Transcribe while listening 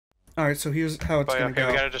Alright, so here's how it's But gonna okay,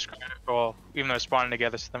 we go. gotta describe it. Well, even though we're spawning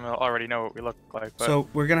together, so then we'll already know what we look like. But So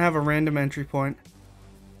we're gonna have a random entry point.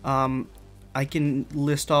 I can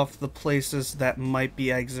list off the places that might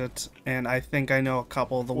be exits, and I think I know a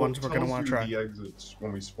couple of the ones we're gonna want to try. The exits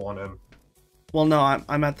when we spawn in. Well, no,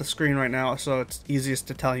 I'm at the screen right now, so it's easiest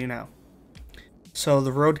to tell you now. So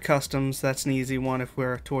the road customs, that's an easy one if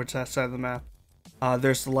we're towards that side of the map.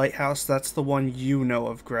 There's the lighthouse, that's the one you know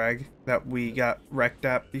of, Greg, that we got wrecked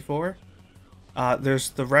at before.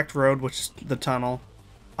 There's the wrecked road, which is the tunnel.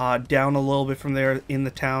 Down a little bit from there in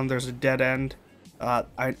the town, there's a dead end.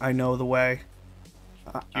 I know the way.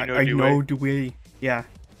 I know the way. Yeah.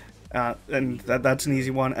 And that's an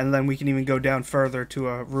easy one. And then we can even go down further to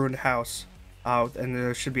a ruined house. And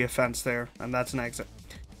there should be a fence there, and that's an exit.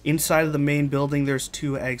 Inside of the main building, there's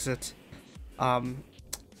two exits.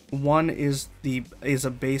 One is a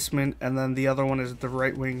basement, and then the other one is the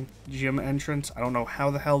right wing gym entrance. I don't know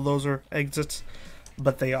how the hell those are exits,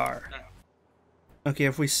 but they are. Okay,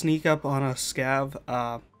 if we sneak up on a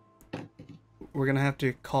scav, we're gonna have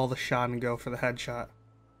to call the shot and go for the headshot.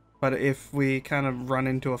 But if we kind of run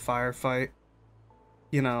into a firefight,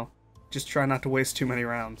 you know, just try not to waste too many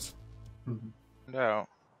rounds. no.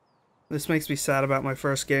 This makes me sad about my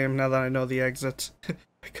first game now that I know the exits.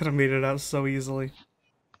 I could have made it out so easily.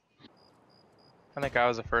 I think I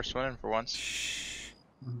was the first one in for once. Shh.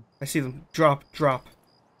 I see them. Drop, drop.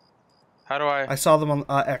 How do I? I saw them on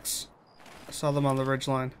X. I saw them on the ridge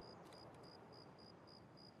line.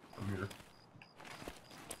 I'm here.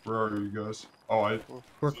 Where are you guys? Oh,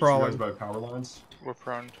 We're see crawling. you guys by power lines? We're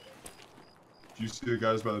prone. Do you see the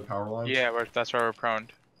guys by the power lines? Yeah, that's why we're prone.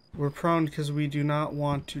 We're prone because we do not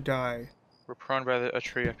want to die. We're prone by a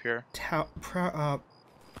tree up here.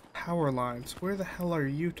 Power lines. Where the hell are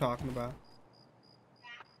you talking about?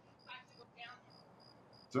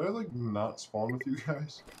 Did I, like, not spawn with you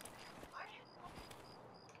guys?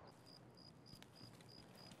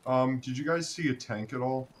 Did you guys see a tank at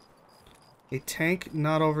all? A tank?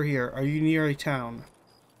 Not over here. Are you near a town?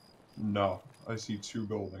 No. I see two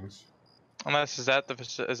buildings. Unless is that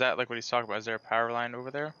like what he's talking about? Is there a power line over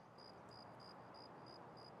there?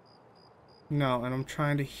 No, and I'm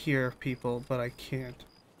trying to hear people, but I can't.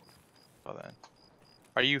 Oh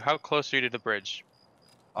then. How close are you to the bridge?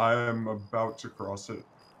 I am about to cross it.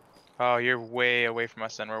 Oh, you're way away from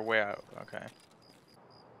us then. We're way out. Okay.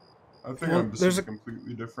 I think Well, this is a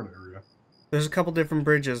completely different area. There's a couple different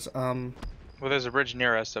bridges. Well, there's a bridge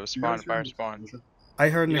near us that was spawned by our spawn. I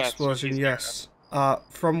heard an Yeah, so explosion, he's yes.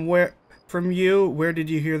 From you, where did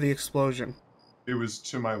you hear the explosion? It was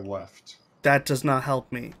to my left. That does not help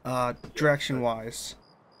me, direction-wise.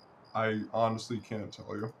 I honestly can't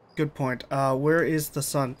tell you. Good point. Where is the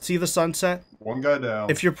sun? See the sunset? One guy down.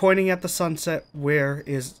 If you're pointing at the sunset, where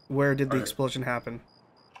did the explosion happen?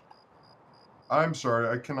 I'm sorry,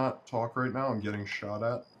 I cannot talk right now. I'm getting shot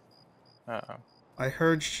at. Uh-oh. I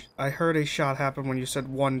heard a shot happen when you said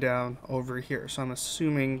one down over here, so I'm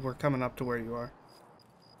assuming we're coming up to where you are.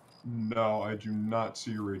 No, I do not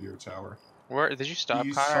see a radio tower. Where did you stop,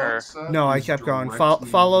 Connor? No, I kept going.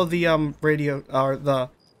 Follow the radio or the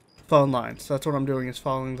phone lines. That's what I'm doing, is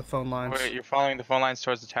following the phone lines. Wait, you're following the phone lines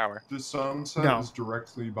towards the tower. The sunset is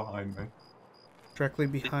directly behind me. Directly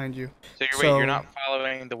behind you. So you're not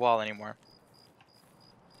following the wall anymore.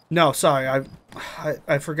 No, sorry,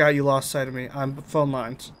 I forgot you lost sight of me. I'm phone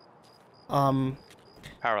lines. Power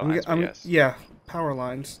lines, yes. Yeah, power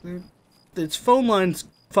lines. It's phone lines.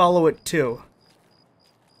 Follow it too.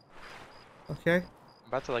 Okay. I'm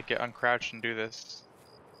about to like get uncrouched and do this.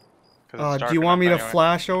 Do you want me to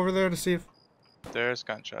flash over there to see if there's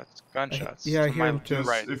gunshots? Gunshots. Yeah, I hear them too.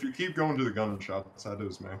 Right. If you keep going to the gunshots, that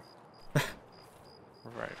is me.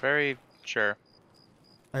 Right. Very sure.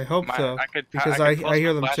 I hope so, because I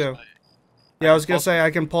hear them too. Yeah, I was gonna say I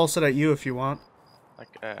can pulse it at you if you want.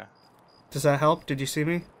 Like, Does that help? Did you see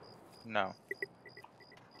me? No.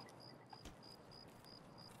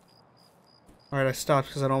 Alright, I stopped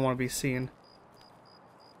because I don't want to be seen.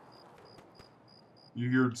 You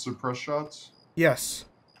hear suppress shots? Yes.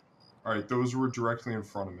 Alright, those were directly in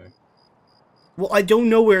front of me. Well, I don't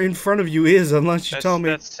know where in front of you is unless you tell me.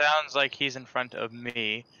 That sounds like he's in front of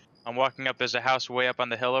me. I'm walking up. There's a house way up on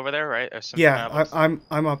the hill over there, right? Yeah, I'm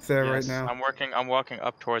up there right now. I'm walking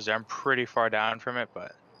up towards there. I'm pretty far down from it,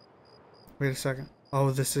 but. Wait a second.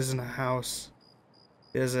 Oh, this isn't a house,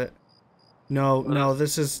 is it? No, no.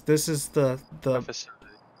 This is the facility.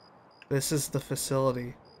 This is the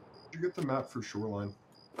facility. Did you get the map for Shoreline?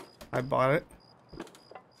 I bought it.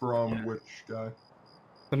 From which guy?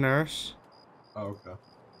 The nurse. Oh, okay.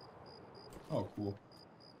 Oh, cool.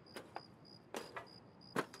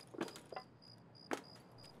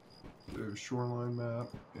 shoreline map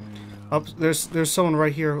and Up there's someone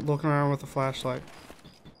right here looking around with a flashlight.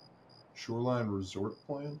 shoreline resort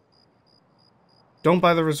plan. Don't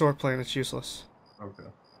buy the resort plan, it's useless. Okay.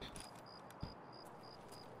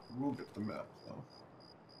 We'll get the map though.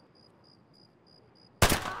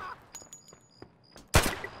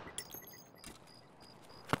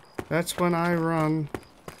 That's when I run.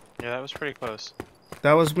 Yeah, that was pretty close.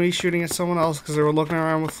 That was me shooting at someone else because they were looking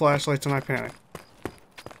around with flashlights and I panicked.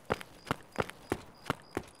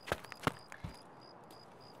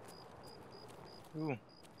 Ooh.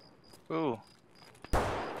 Ooh. Too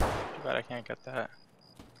bad I can't get that.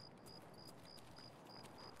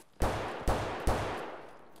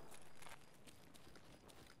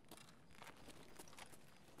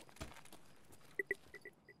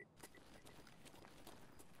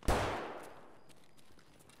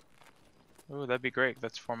 Ooh, that'd be great.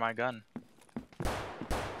 That's for my gun.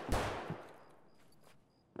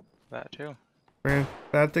 That too. Man,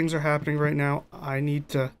 bad things are happening right now. I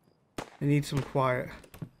need some quiet.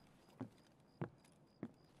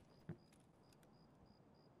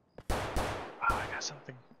 Oh, I got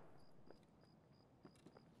something.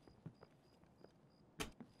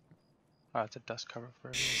 Oh, it's a dust cover for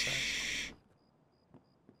a size.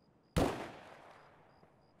 That's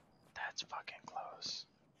fucking close.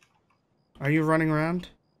 Are you running around?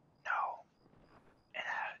 No.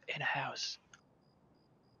 In a house.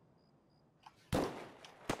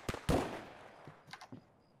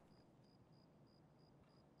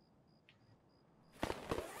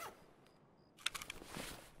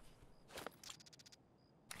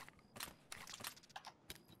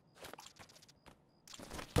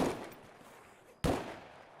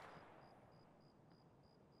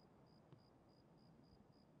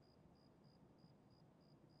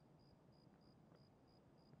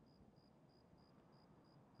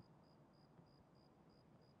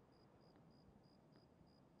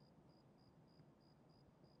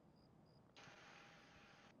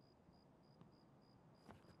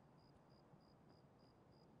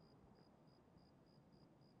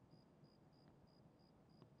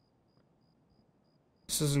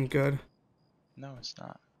 This isn't good. No, it's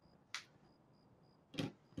not.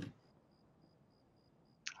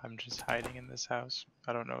 I'm just hiding in this house.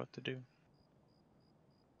 I don't know what to do.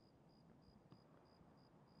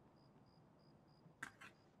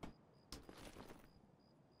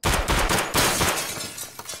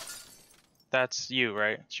 That's you,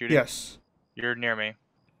 right? Shooting? Yes. You're near me.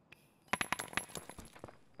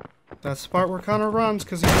 That's the part where Connor runs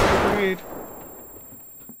because he got a grenade.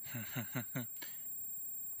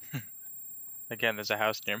 Again, there's a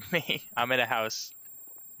house near me. I'm in a house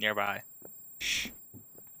nearby. Shh.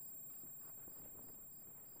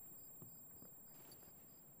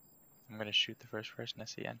 I'm gonna shoot the first person I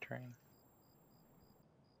see entering.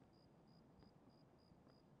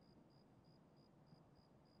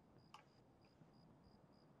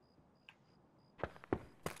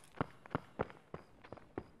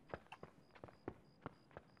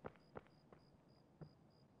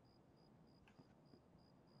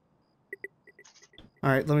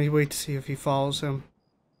 Alright, let me wait to see if he follows him.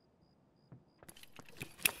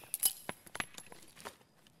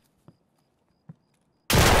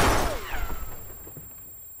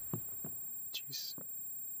 Jeez.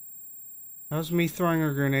 That was me throwing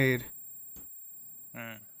a grenade.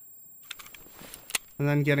 Hmm. And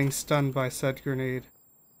then getting stunned by said grenade.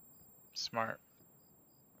 Smart.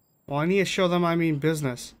 Well, I need to show them I mean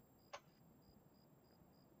business.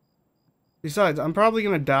 Besides, I'm probably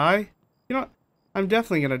gonna die. You know what? I'm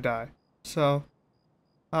definitely gonna die. So,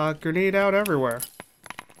 grenade out everywhere.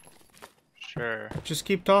 Sure. Just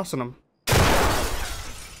keep tossing them.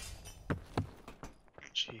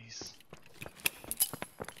 Jeez.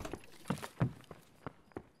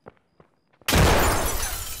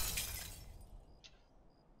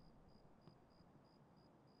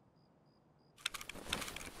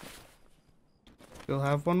 You'll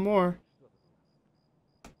have one more.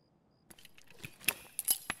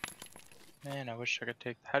 Man, I wish I could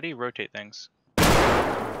take. How do you rotate things?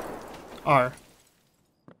 R.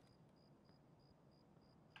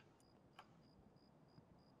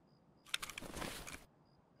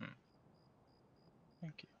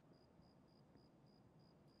 Thank you.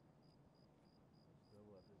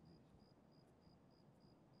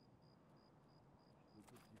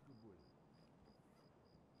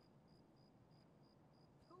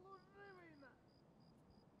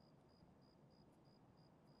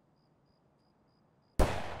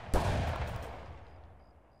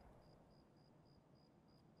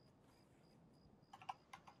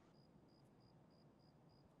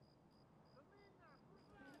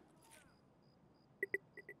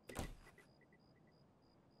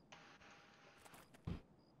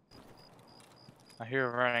 I hear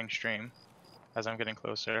a running stream as I'm getting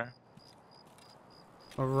closer.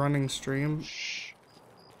 A running stream? Shh.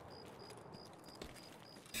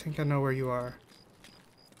 I think I know where you are.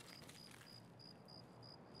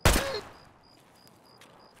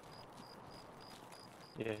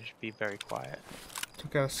 Yeah, you should be very quiet.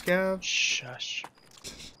 Took out a scav. Shush.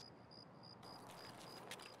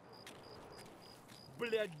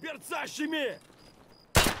 Блять, берца щеми!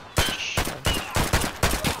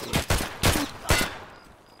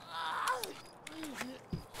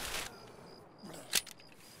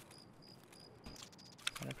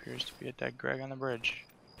 What appears to be a dead Greg on the bridge.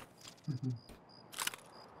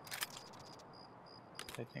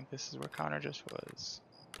 I think this is where Connor just was.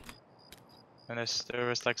 And there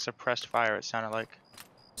was like suppressed fire, it sounded like.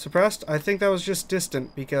 Suppressed? I think that was just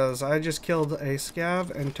distant because I just killed a scav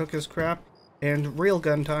and took his crap. And real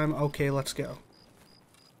gun time. Okay, let's go.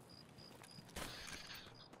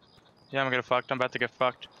 Yeah, I'm gonna get fucked. I'm about to get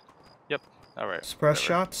fucked. Yep. Alright. Suppress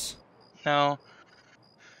shots? No.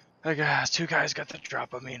 I guess 2 guys got the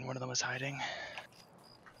drop on me and one of them was hiding.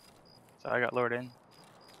 So I got lured in.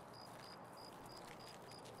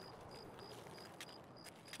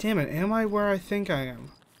 Damn it, am I where I think I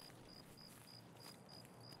am?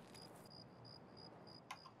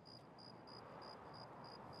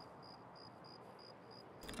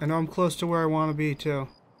 I know I'm close to where I want to be, too.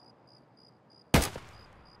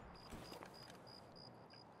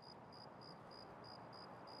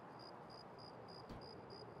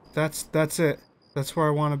 That's it. That's where I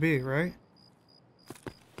want to be, right?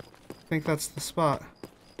 I think that's the spot.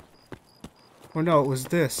 Or no, it was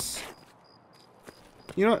this.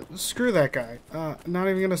 You know what? Screw that guy. Not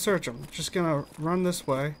even gonna search him. Just gonna run this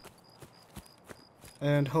way.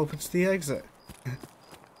 And hope it's the exit.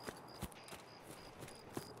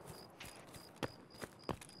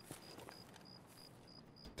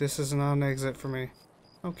 This is not an exit for me.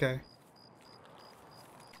 Okay.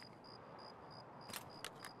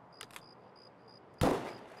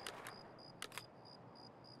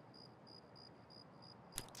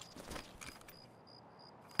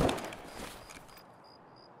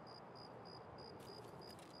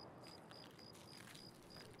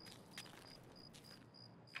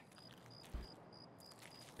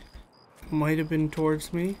 Might have been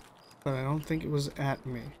towards me, but I don't think it was at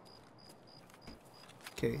me.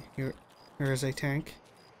 Okay, here is a tank.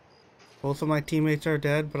 Both of my teammates are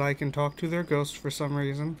dead, but I can talk to their ghosts for some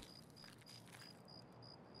reason.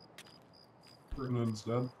 Brennan's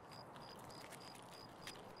dead.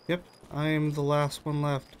 Yep, I am the last one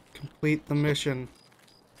left. Complete the mission.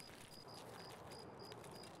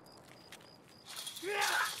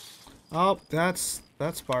 Oh, that's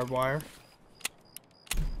barbed wire.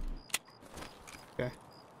 Okay.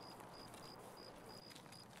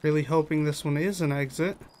 Really hoping this one is an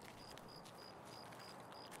exit.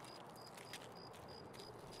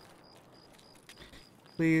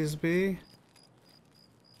 Please be.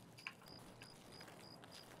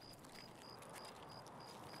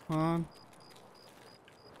 Come on.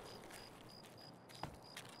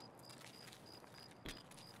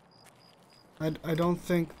 I don't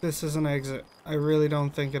think this is an exit. I really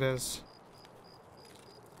don't think it is.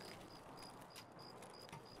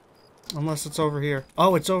 Unless it's over here.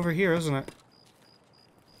 Oh, it's over here, isn't it?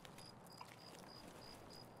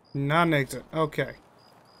 Not an exit. Okay.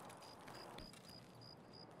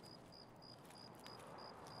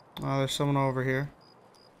 Oh, there's someone over here.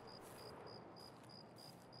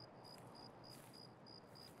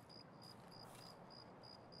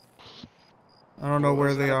 I don't know What where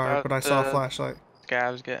was they that are, about but I saw a the flashlight.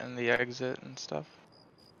 Scavs getting the exit and stuff?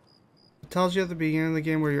 It tells you at the beginning of the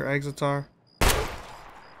game where your exits are.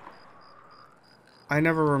 I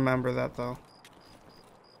never remember that, though.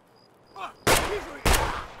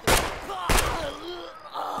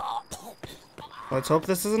 Let's hope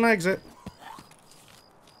this is an exit.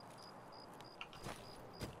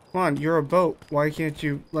 Come on, you're a boat. Why can't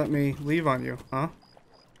you let me leave on you, huh?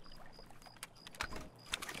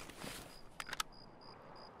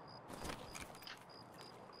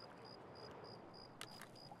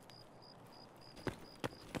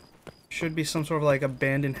 Should be some sort of like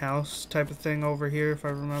abandoned house type of thing over here, if I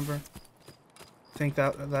remember. I think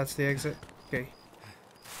that's the exit. Okay.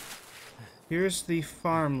 Here's the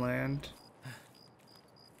farmland.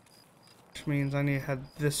 Which means I need to head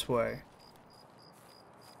this way.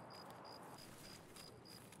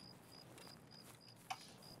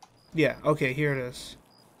 Yeah, okay, here it is.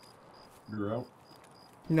 You're out.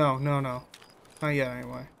 No. Not yet,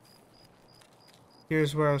 anyway.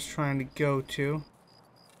 Here's where I was trying to go to.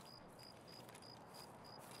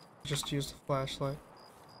 Just use the flashlight.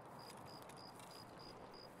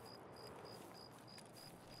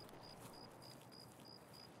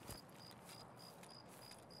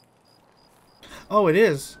 Oh, it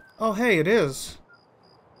is. Oh, hey, it is.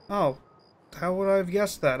 Oh, how would I have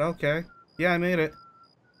guessed that? Okay. Yeah, I made it.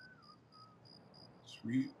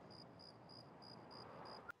 Sweet.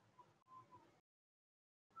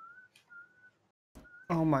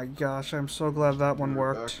 Oh my gosh, I'm so glad that one Be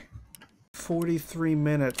right worked. back. 43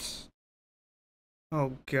 minutes.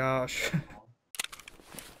 Oh gosh.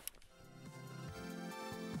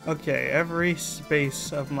 Okay, every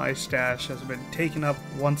space of my stash has been taken up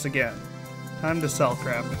once again. Time to sell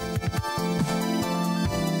crap.